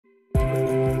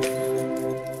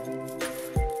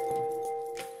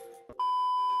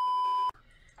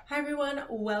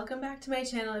welcome back to my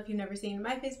channel. If you've never seen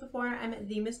my face before, I'm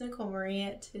the Miss Nicole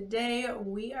Marie. Today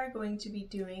we are going to be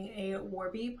doing a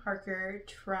Warby Parker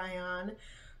try-on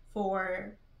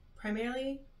for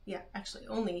primarily, actually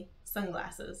only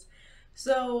sunglasses.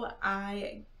 So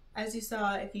as you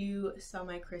saw, if you saw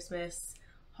my Christmas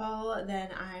haul,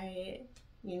 then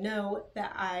you know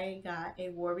that I got a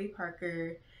Warby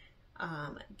Parker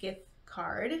gift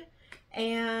card,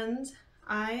 and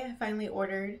I finally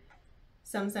ordered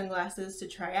some sunglasses to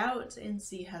try out and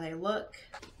see how they look.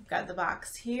 I've got the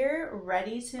box here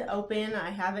ready to open. I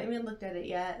haven't even looked at it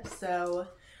yet, so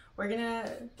we're gonna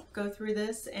go through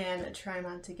this and try them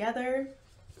on together.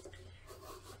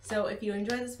 So if you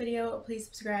enjoyed this video, please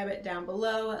subscribe down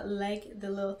below, like the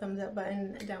little thumbs up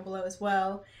button down below as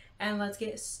well, and let's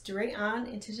get straight on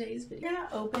into today's video. We're gonna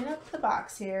open up the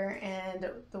box here, and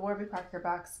the Warby Parker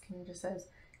box kind of just says,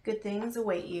 "Good things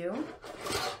await you."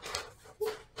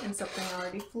 And something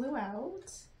already flew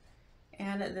out.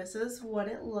 And this is what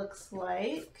it looks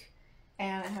like.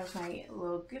 And I have my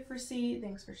little gift receipt.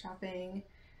 Thanks for shopping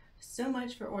so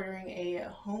much for ordering a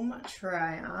home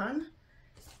try-on.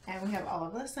 And we have all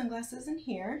of the sunglasses in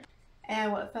here.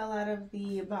 And what fell out of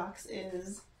the box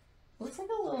is, looks like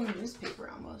a little newspaper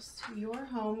almost. Your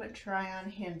home try-on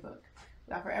handbook.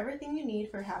 We offer everything you need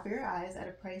for happier eyes at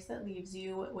a price that leaves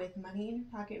you with money in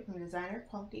your pocket, from designer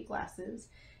quality glasses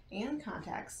and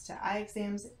contacts to eye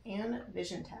exams and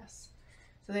vision tests.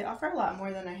 So they offer a lot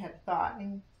more than I had thought.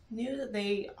 I knew that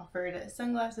they offered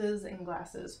sunglasses and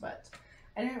glasses, but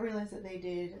I didn't realize that they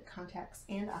did contacts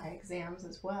and eye exams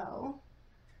as well.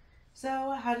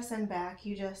 So how to send back,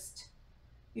 you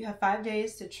have 5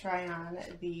 days to try on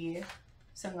the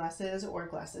sunglasses or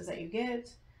glasses that you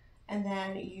get, and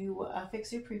then you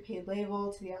affix your prepaid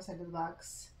label to the outside of the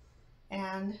box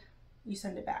and you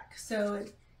send it back. So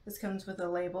this comes with a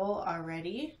label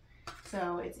already,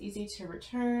 so it's easy to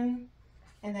return,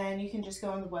 and then you can just go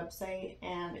on the website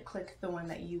and click the one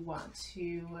that you want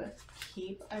to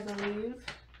keep, I believe,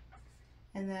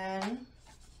 and then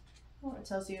it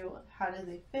tells you how do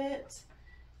they fit,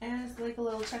 and it's like a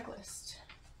little checklist,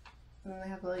 and then they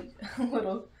have like a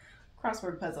little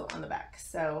crossword puzzle on the back,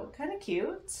 so kind of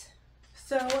cute.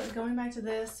 So going back to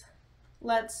this,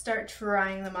 let's start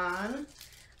trying them on.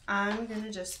 I'm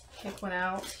gonna just pick one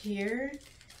out here,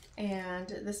 and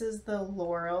this is the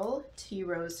Laurel Tea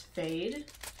Rose Fade.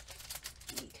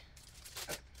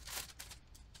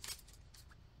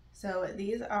 So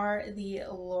these are the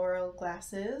Laurel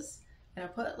glasses, and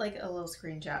I'll put like a little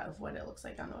screenshot of what it looks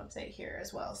like on the website here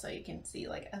as well, so you can see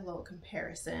like a little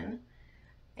comparison.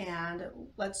 And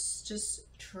let's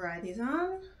just try these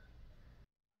on.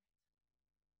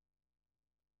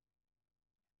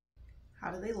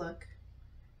 How do they look?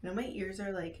 You know, my ears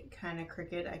are like kind of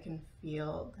crooked. I can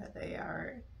feel that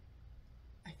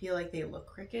I feel like they look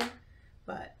crooked,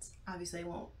 but obviously I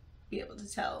won't be able to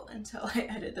tell until I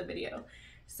edit the video.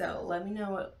 So let me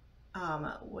know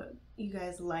what you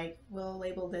guys like. We'll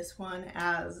label this one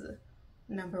as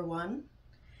number 1.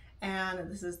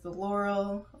 And this is the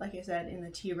Laurel, like I said, in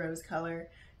the tea rose color.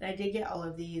 And I did get all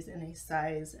of these in a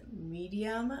size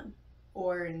medium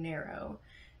or narrow,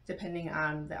 depending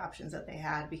on the options that they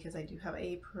had, because I do have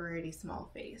a pretty small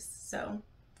face. So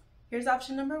here's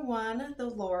option number 1, the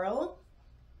Laurel.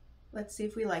 Let's see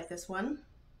if we like this one.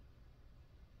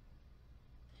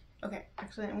 Okay,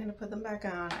 actually I'm gonna put them back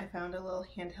on. I found a little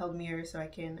handheld mirror so I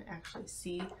can actually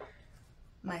see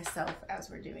myself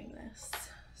as we're doing this.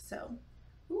 So,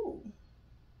 ooh,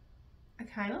 I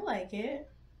kind of like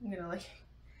it. I'm gonna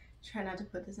try not to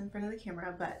put this in front of the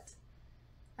camera, but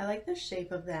I like the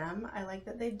shape of them. I like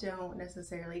that they don't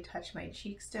necessarily touch my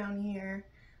cheeks down here,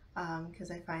 because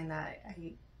I find that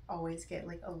I always get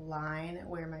like a line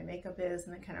where my makeup is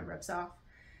and it kind of rubs off.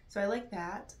 So I like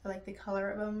that. I like the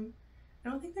color of them. I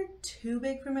don't think they're too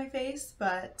big for my face,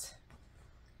 but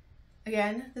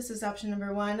again, this is option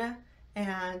number 1,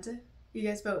 and you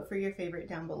guys vote for your favorite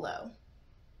down below.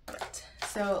 Right.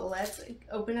 So let's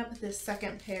open up this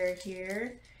second pair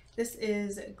here. This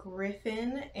is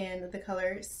Griffin in the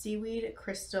color Seaweed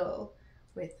Crystal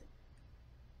with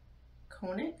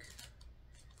Conic.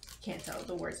 Can't tell,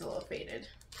 the word's a little faded.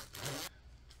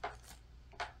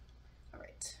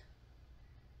 Alright.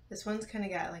 This one's kind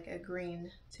of got like a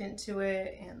green tint to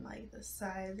it, and like the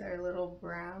sides are a little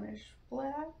brownish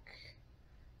black,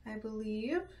 I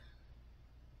believe.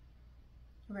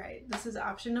 Right, this is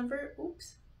option number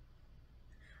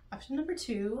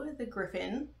 2, the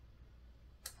Griffin.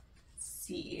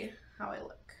 See how I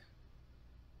look.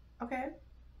 Okay,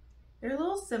 they're a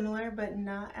little similar, but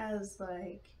not as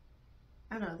like,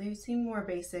 I don't know, they seem more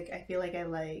basic. I feel like I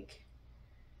like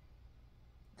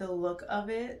the look of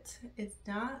it. It's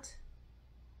not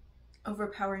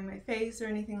overpowering my face or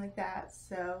anything like that,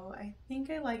 so I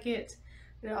think I like it.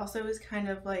 But it also is kind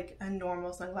of like a normal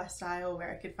sunglass style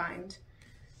where I could find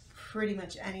pretty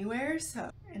much anywhere. So,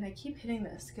 and I keep hitting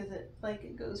this because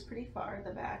it goes pretty far in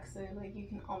the back, so like you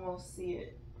can almost see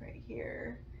it right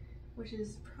here, which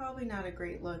is probably not a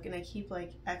great look, and I keep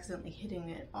like accidentally hitting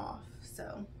it off.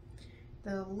 So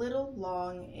the little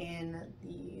long in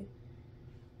the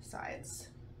sides.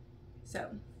 So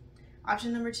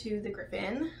option number 2, the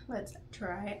Griffin. Let's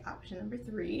try option number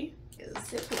 3, is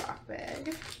Ziploc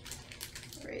bag.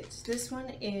 All right, this one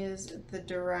is the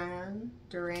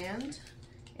Durand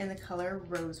in the color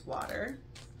Rose Water.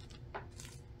 I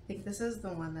think this is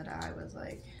the one that I was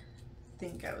like,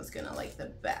 think I was gonna like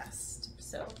the best.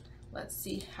 So let's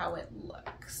see how it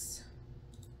looks.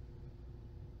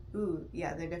 Ooh,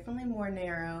 yeah, they're definitely more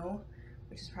narrow,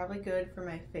 which is probably good for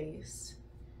my face.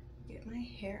 Get my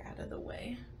hair out of the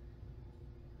way.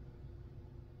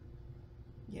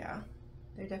 Yeah,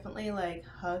 they're definitely like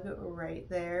hug right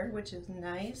there, which is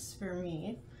nice for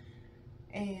me.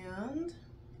 And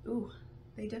ooh,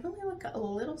 they definitely look a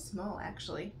little small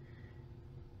actually.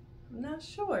 I'm not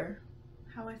sure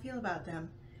how I feel about them.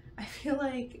 I feel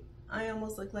like I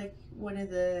almost look like one of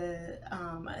the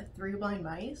 3 Blind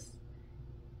Mice.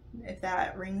 If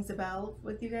that rings a bell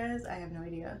with you guys, I have no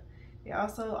idea. They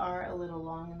also are a little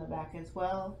long in the back as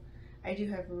well. I do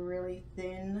have really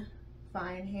thin,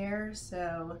 fine hair,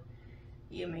 so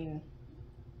I mean,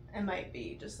 it might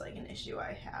be just like an issue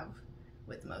I have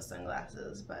with most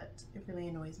sunglasses, but it really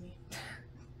annoys me.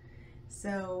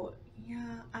 So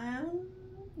yeah, I'm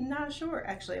not sure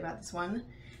actually about this one.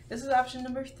 This is option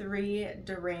number 3,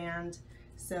 Durand.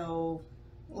 So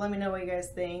let me know what you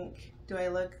guys think. Do I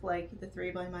look like the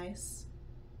 3 Blind Mice?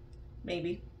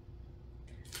 Maybe.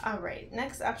 All right,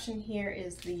 next option here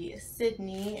is the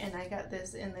Sydney, and I got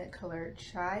this in the color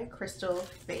Chai Crystal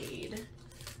Fade.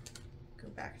 Go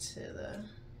back to the,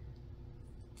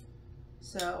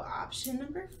 so option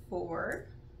number 4.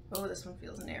 Oh, this one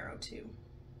feels narrow too.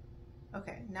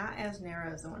 Okay, not as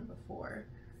narrow as the one before.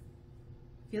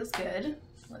 Feels good.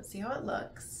 Let's see how it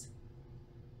looks.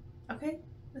 Okay,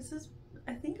 this is,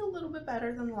 I think, a little bit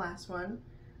better than the last one.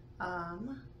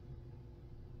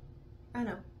 I don't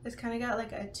know, it's kind of got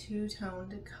like a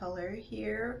 2-toned color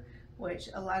here, which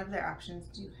a lot of their options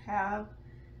do have,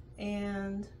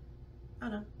 and I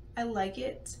don't know, I like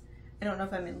it. I don't know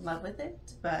if I'm in love with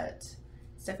it, but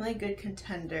it's definitely a good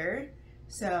contender.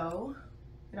 So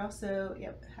it also,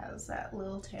 yep, has that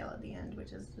little tail at the end,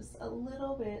 which is just a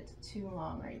little bit too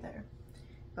long right there.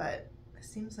 But it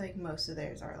seems like most of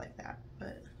theirs are like that,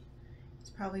 but it's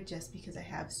probably just because I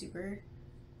have super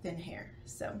thin hair.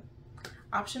 So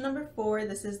option number 4,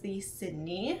 this is the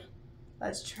Sydney.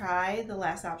 Let's try the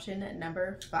last option at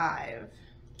number 5.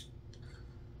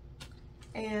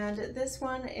 And this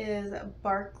one is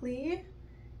Barkley,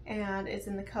 and it's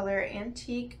in the color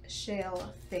Antique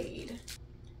Shale Fade.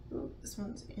 Ooh, this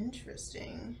one's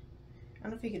interesting. I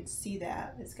don't know if you can see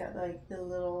that. It's got like the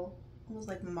little, almost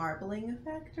like marbling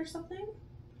effect or something.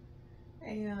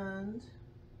 And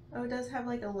oh, it does have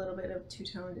like a little bit of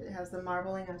 2-toned. It has the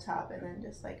marbling on top and then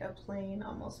just like a plain,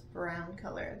 almost brown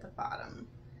color at the bottom.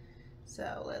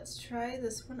 So let's try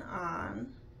this one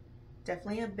on.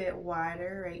 Definitely a bit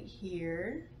wider right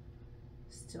here.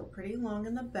 Still pretty long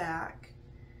in the back.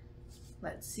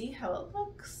 Let's see how it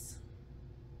looks.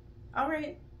 All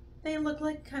right, they look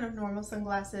like kind of normal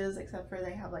sunglasses, except for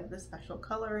they have like the special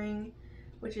coloring,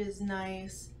 which is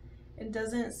nice. It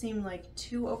doesn't seem like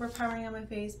too overpowering on my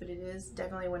face, but it is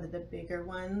definitely one of the bigger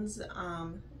ones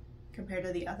compared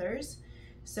to the others.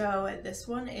 So this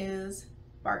one is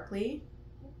Barkley.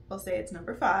 We'll say it's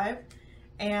number 5.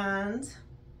 And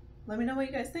let me know what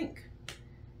you guys think.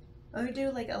 Let me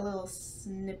do like a little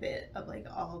snippet of like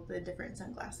all the different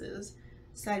sunglasses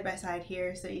side by side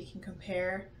here so you can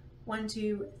compare 1,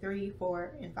 2, 3,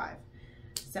 4, and 5.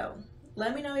 So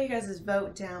let me know you guys'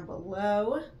 vote down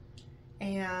below.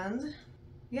 And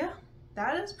yeah,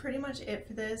 that is pretty much it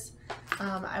for this.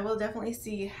 I will definitely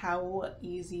see how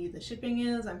easy the shipping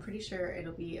is. I'm pretty sure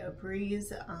it'll be a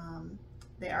breeze.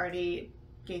 They already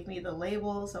gave me the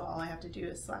label, so all I have to do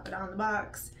is slap it on the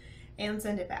box and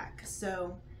send it back.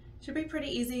 So should be pretty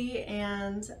easy,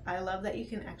 and I love that you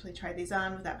can actually try these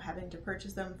on without having to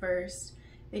purchase them first.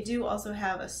 They do also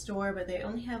have a store, but they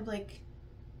only have like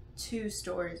 2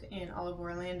 stores in all of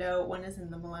Orlando. One is in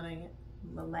the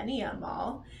Millennia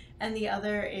Mall, and the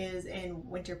other is in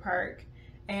Winter Park.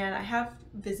 And I have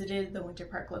visited the Winter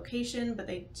Park location, but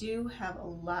they do have a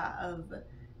lot of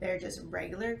their just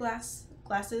regular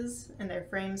glasses and their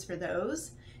frames for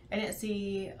those. I didn't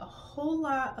see a whole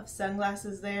lot of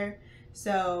sunglasses there,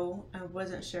 so I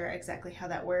wasn't sure exactly how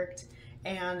that worked.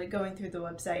 And going through the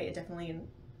website, it definitely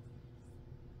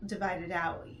divided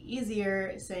out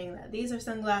easier, saying that these are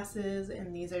sunglasses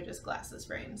and these are just glasses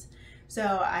frames. So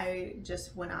I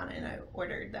just went on and I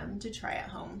ordered them to try at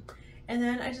home. And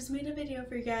then I just made a video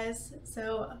for you guys.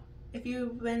 So if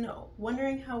you've been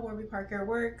wondering how Warby Parker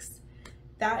works,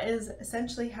 that is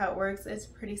essentially how it works. It's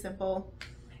pretty simple.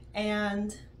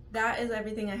 And that is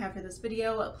everything I have for this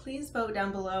video. Please vote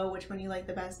down below which one you like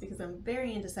the best, because I'm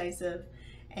very indecisive,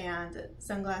 and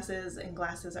sunglasses and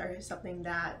glasses are something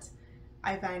that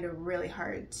I find it really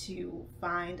hard to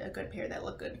find a good pair that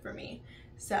look good for me.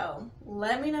 So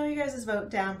let me know your guys' vote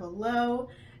down below,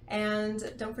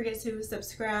 and don't forget to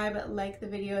subscribe, like the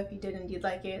video if you did indeed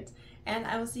like it, and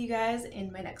I will see you guys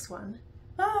in my next one.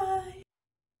 Bye!